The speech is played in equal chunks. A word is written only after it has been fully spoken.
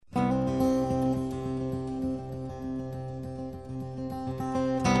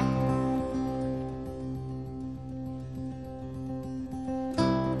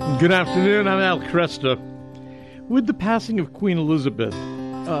Good afternoon, I'm Al Cresta. With the passing of Queen Elizabeth,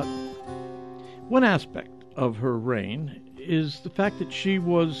 one aspect of her reign is the fact that she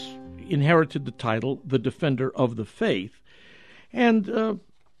inherited the title, the Defender of the Faith. And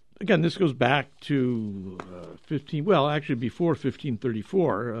again, this goes back to before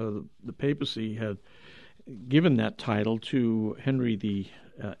 1534, the papacy had given that title to Henry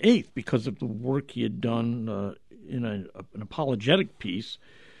VIII because of the work he had done in an apologetic piece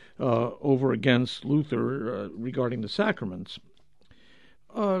over against Luther regarding the sacraments.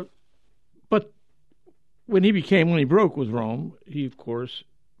 But when he broke with Rome, he, of course,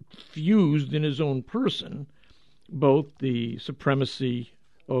 fused in his own person both the supremacy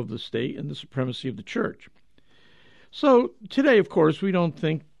of the state and the supremacy of the church. So today, of course, we don't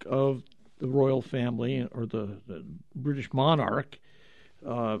think of the royal family or the British monarch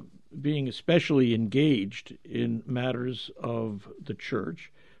being especially engaged in matters of the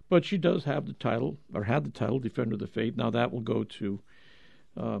church. But she does have the title, or had the title, Defender of the Faith. Now that will go to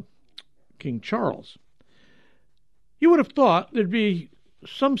King Charles. You would have thought there'd be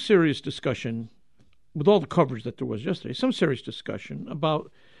some serious discussion, with all the coverage that there was yesterday, some serious discussion about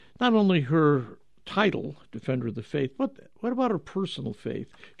not only her title, Defender of the Faith, but what about her personal faith?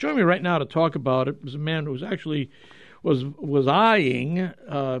 Joining me right now to talk about it was a man who was actually was eyeing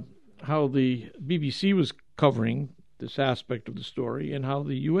how the BBC was covering this aspect of the story and how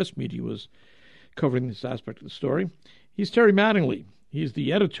the U.S. media was covering this aspect of the story. He's Terry Mattingly. He's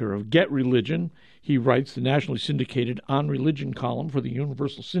the editor of Get Religion. He writes the nationally syndicated On Religion column for the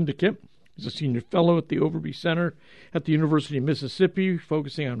Universal Syndicate. He's a senior fellow at the Overby Center at the University of Mississippi,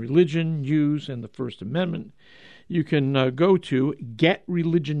 focusing on religion, news, and the First Amendment. You can go to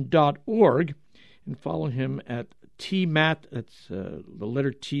getreligion.org and follow him at tmat, that's the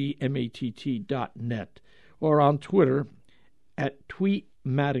letter T, matt.net, or on Twitter at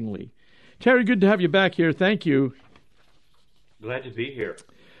tweetmattingly. Terry, good to have you back here. Thank you. Glad to be here.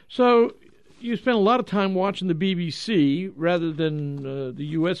 So you spent a lot of time watching the BBC rather than the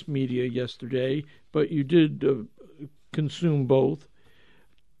U.S. media yesterday, but you did consume both.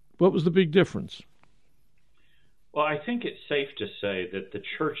 What was the big difference? Well, I think it's safe to say that the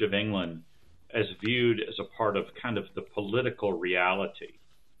Church of England, as viewed as a part of kind of the political reality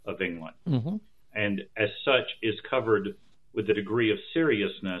of England, and as such is covered with a degree of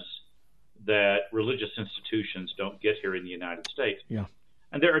seriousness that religious institutions don't get here in the United States. Yeah.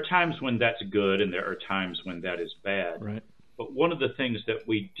 And there are times when that's good and there are times when that is bad. Right. But one of the things that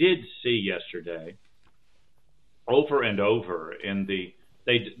we did see yesterday over and over they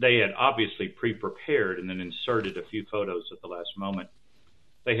had obviously pre-prepared and then inserted a few photos at the last moment.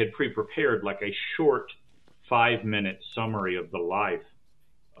 They had pre-prepared like a short 5-minute summary of the life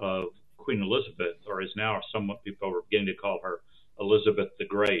of Queen Elizabeth, or as now somewhat people are beginning to call her Elizabeth the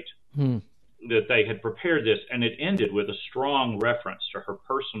Great. That they had prepared this, and it ended with a strong reference to her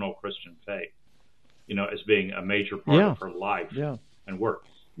personal Christian faith, as being a major part of her life and work.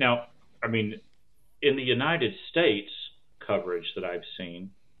 Now, I mean, in the United States coverage that I've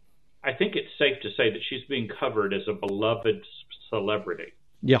seen, I think it's safe to say that she's being covered as a beloved celebrity.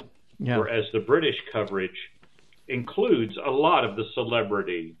 Yeah. Whereas the British coverage includes a lot of the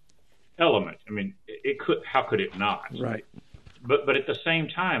celebrity element. I mean, how could it not? Right. But at the same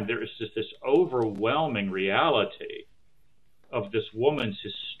time, there is just this overwhelming reality of this woman's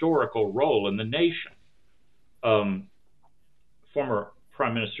historical role in the nation. Former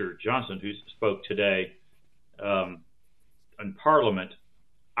Prime Minister Johnson, who spoke today in Parliament,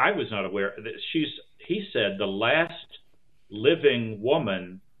 I was not aware that he said the last living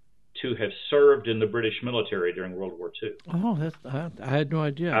woman to have served in the British military during World War II. Oh, I had no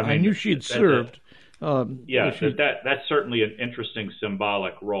idea. I knew she had served. That's certainly an interesting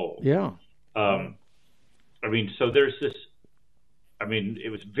symbolic role. Yeah. So there's this.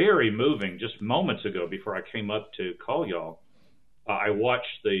 It was very moving. Just moments ago, before I came up to call y'all, I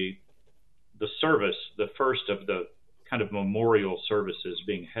watched the service, the first of the kind of memorial services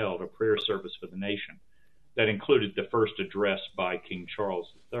being held, a prayer service for the nation, that included the first address by King Charles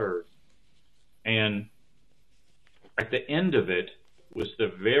III. And at the end of it was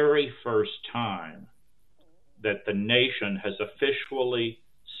the very first time that the nation has officially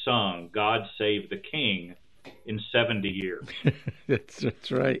sung God Save the King in 70 years.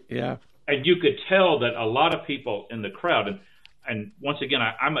 That's right, yeah. And you could tell that a lot of people in the crowd, and once again,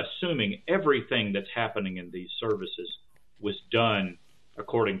 I'm assuming everything that's happening in these services was done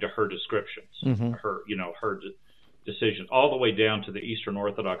according to her descriptions, her decisions, all the way down to the Eastern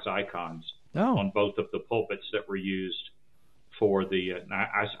Orthodox icons on both of the pulpits that were used for the.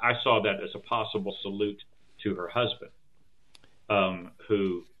 I saw that as a possible salute to her husband,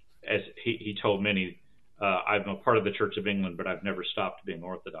 who as he told many, I'm a part of the Church of England, but I've never stopped being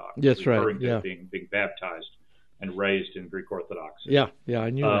Orthodox. That's right. Referring to Yeah. being baptized and raised in Greek Orthodoxy. Yeah, I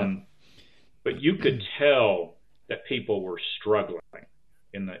knew that. But you could tell that people were struggling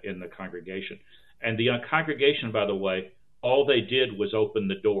in the congregation. And the congregation, by the way, all they did was open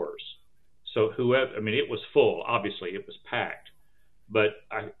the doors. So it was full. Obviously, it was packed. But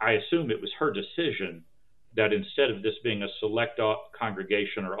I assume it was her decision that instead of this being a select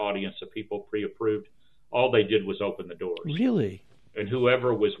congregation or audience of people pre-approved, all they did was open the doors. Really? And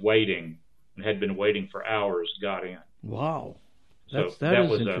whoever was waiting and had been waiting for hours got in. Wow. That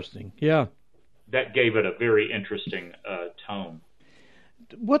is interesting. Yeah. That gave it a very interesting tone.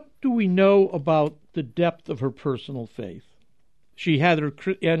 What do we know about the depth of her personal faith? She had her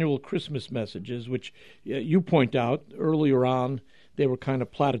annual Christmas messages, which you point out earlier on, they were kind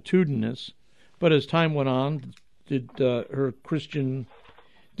of platitudinous. But as time went on, did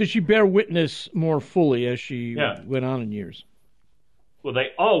she bear witness more fully as she went on in years? Well, they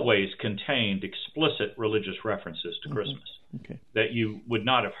always contained explicit religious references to Christmas that you would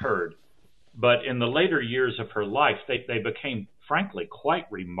not have heard. But in the later years of her life, they became, frankly, quite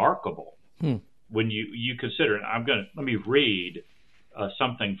remarkable. When you consider it. Let me read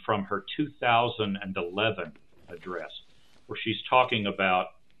something from her 2011 address, where she's talking about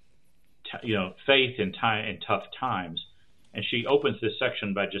faith in tough times, and she opens this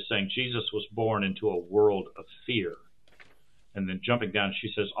section by just saying Jesus was born into a world of fear, and then jumping down,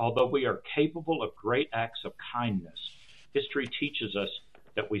 she says, although we are capable of great acts of kindness, history teaches us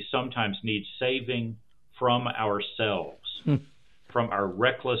that we sometimes need saving from ourselves, from our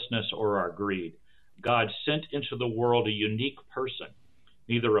recklessness or our greed. God sent into the world a unique person,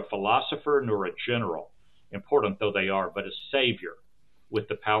 neither a philosopher nor a general, important though they are, but a savior with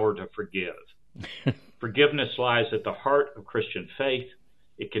the power to forgive. Forgiveness lies at the heart of Christian faith.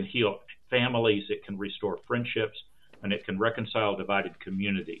 It can heal families, it can restore friendships, and it can reconcile divided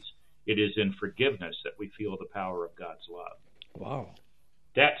communities. It is in forgiveness that we feel the power of God's love. Wow.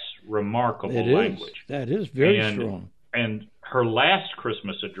 That's remarkable language. That is very strong. And her last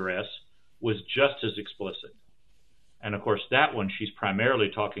Christmas address was just as explicit. And of course, that one, she's primarily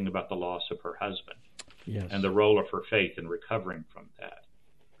talking about the loss of her husband and the role of her faith in recovering from that.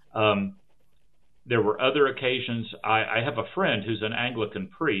 There were other occasions. I have a friend who's an Anglican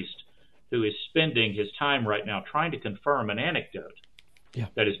priest who is spending his time right now trying to confirm an anecdote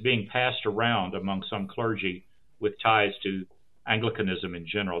that is being passed around among some clergy with ties to Anglicanism in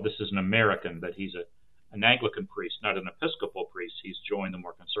general. This is an American, but he's an Anglican priest, not an Episcopal priest. He's joined the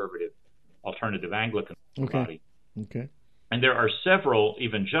more conservative alternative Anglican body. Okay. And there are several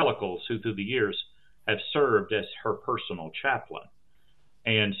evangelicals who through the years have served as her personal chaplain.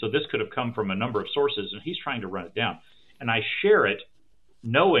 And so this could have come from a number of sources, and he's trying to run it down. And I share it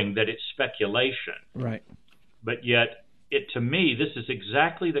knowing that it's speculation. Right. But yet, to me, this is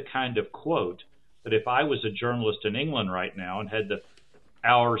exactly the kind of quote that if I was a journalist in England right now and had the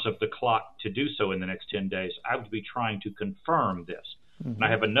hours of the clock to do so in the next 10 days, I would be trying to confirm this. And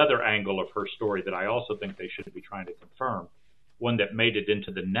I have another angle of her story that I also think they should be trying to confirm, one that made it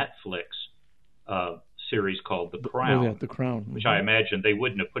into the Netflix series called The Crown, The Crown, which I imagine they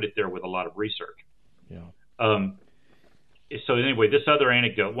wouldn't have put it there with a lot of research. Yeah. So anyway, this other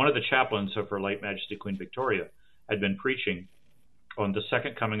anecdote, one of the chaplains of Her late Majesty Queen Victoria had been preaching on the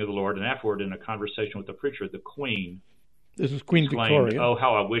second coming of the Lord, and afterward in a conversation with the preacher, the Queen. This is Queen Victoria. Oh,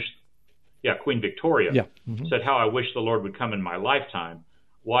 how I wish. Yeah, Queen Victoria said, how I wish the Lord would come in my lifetime.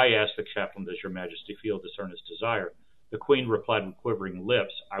 Why, asked the chaplain, does your majesty feel this earnest desire? The Queen replied with quivering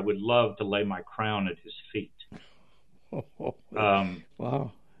lips, I would love to lay my crown at his feet.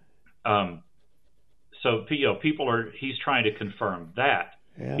 Wow. So, he's trying to confirm that,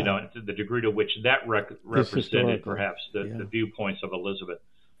 the degree to which that represented perhaps the viewpoints of Elizabeth.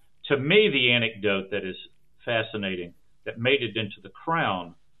 To me, the anecdote that is fascinating, that made it into The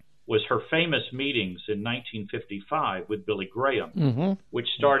Crown, was her famous meetings in 1955 with Billy Graham, which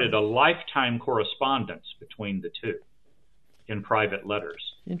started a lifetime correspondence between the two in private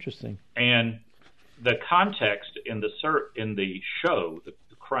letters. Interesting. And the context in the show, The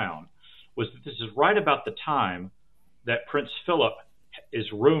Crown, was that this is right about the time that Prince Philip is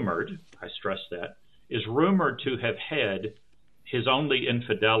rumored, I stress that, is rumored to have had his only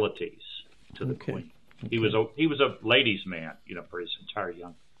infidelities to the Queen. He was a ladies' man, for his entire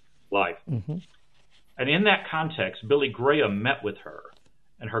young life. And in that context, Billy Graham met with her,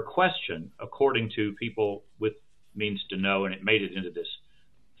 and her question, according to people with means to know, and it made it into this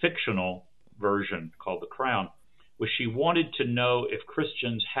fictional version called The Crown, was she wanted to know if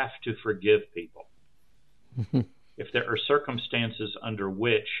Christians have to forgive people, if there are circumstances under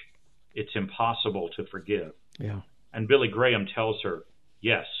which it's impossible to forgive. Yeah. And Billy Graham tells her,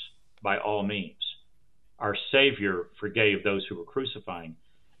 yes, by all means. Our Savior forgave those who were crucifying.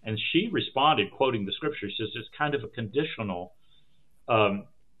 And she responded, quoting the scripture, she says it's kind of a conditional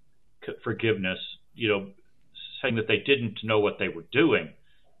forgiveness, saying that they didn't know what they were doing.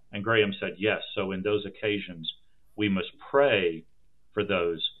 And Graham said, yes, so in those occasions, we must pray for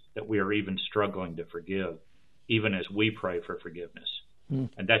those that we are even struggling to forgive, even as we pray for forgiveness.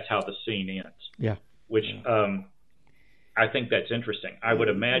 And that's how the scene ends. Yeah. Which I think that's interesting. I would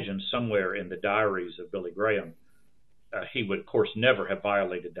imagine somewhere in the diaries of Billy Graham, he would, of course, never have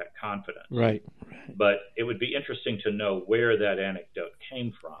violated that confidence. Right. But it would be interesting to know where that anecdote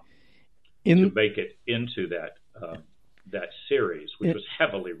came from to make it into that series, which was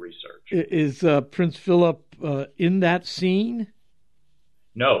heavily researched. Is Prince Philip in that scene?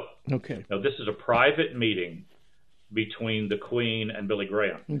 No. Okay. No, this is a private meeting between the Queen and Billy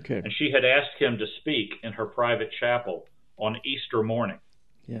Graham. Okay. And she had asked him to speak in her private chapel on Easter morning.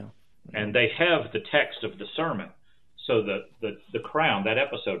 Yeah. And they have the text of the sermon. So the Crown, that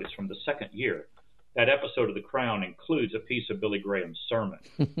episode is from the second year. That episode of The Crown includes a piece of Billy Graham's sermon.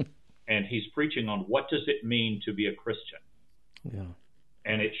 And he's preaching on what does it mean to be a Christian. Yeah.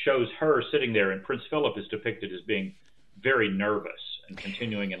 And it shows her sitting there, and Prince Philip is depicted as being very nervous and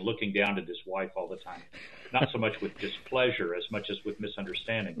continuing and looking down at his wife all the time. Not so much with displeasure as much as with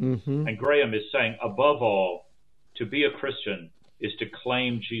misunderstanding. Mm-hmm. And Graham is saying, above all, to be a Christian is to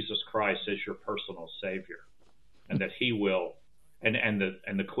claim Jesus Christ as your personal Savior. And that he will, and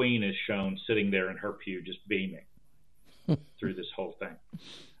the Queen is shown sitting there in her pew just beaming through this whole thing.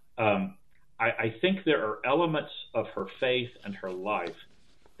 I think there are elements of her faith and her life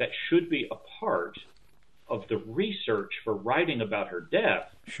that should be a part of the research for writing about her death.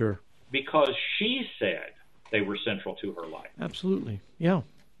 Sure. Because she said they were central to her life. Absolutely. Yeah.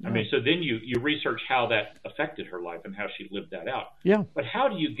 I mean, so then you research how that affected her life and how she lived that out. Yeah. But how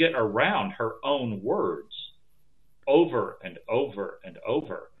do you get around her own words over and over and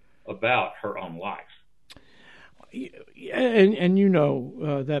over about her own life? And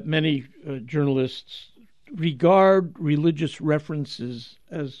that many journalists regard religious references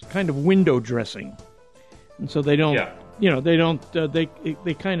as kind of window dressing, and so they don't. Yeah.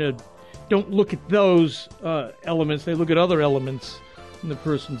 They kind of don't look at those elements. They look at other elements in the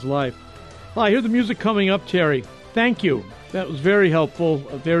person's life. Well, I hear the music coming up, Terry. Thank you. That was very helpful,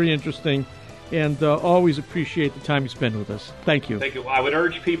 very interesting. And always appreciate the time you spend with us. Thank you. Thank you. I would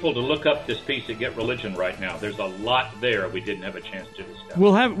urge people to look up this piece at Get Religion right now. There's a lot there we didn't have a chance to discuss.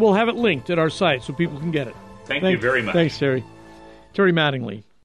 We'll have it linked at our site so people can get it. Thank you very much. Thanks, Terry. Terry Mattingly.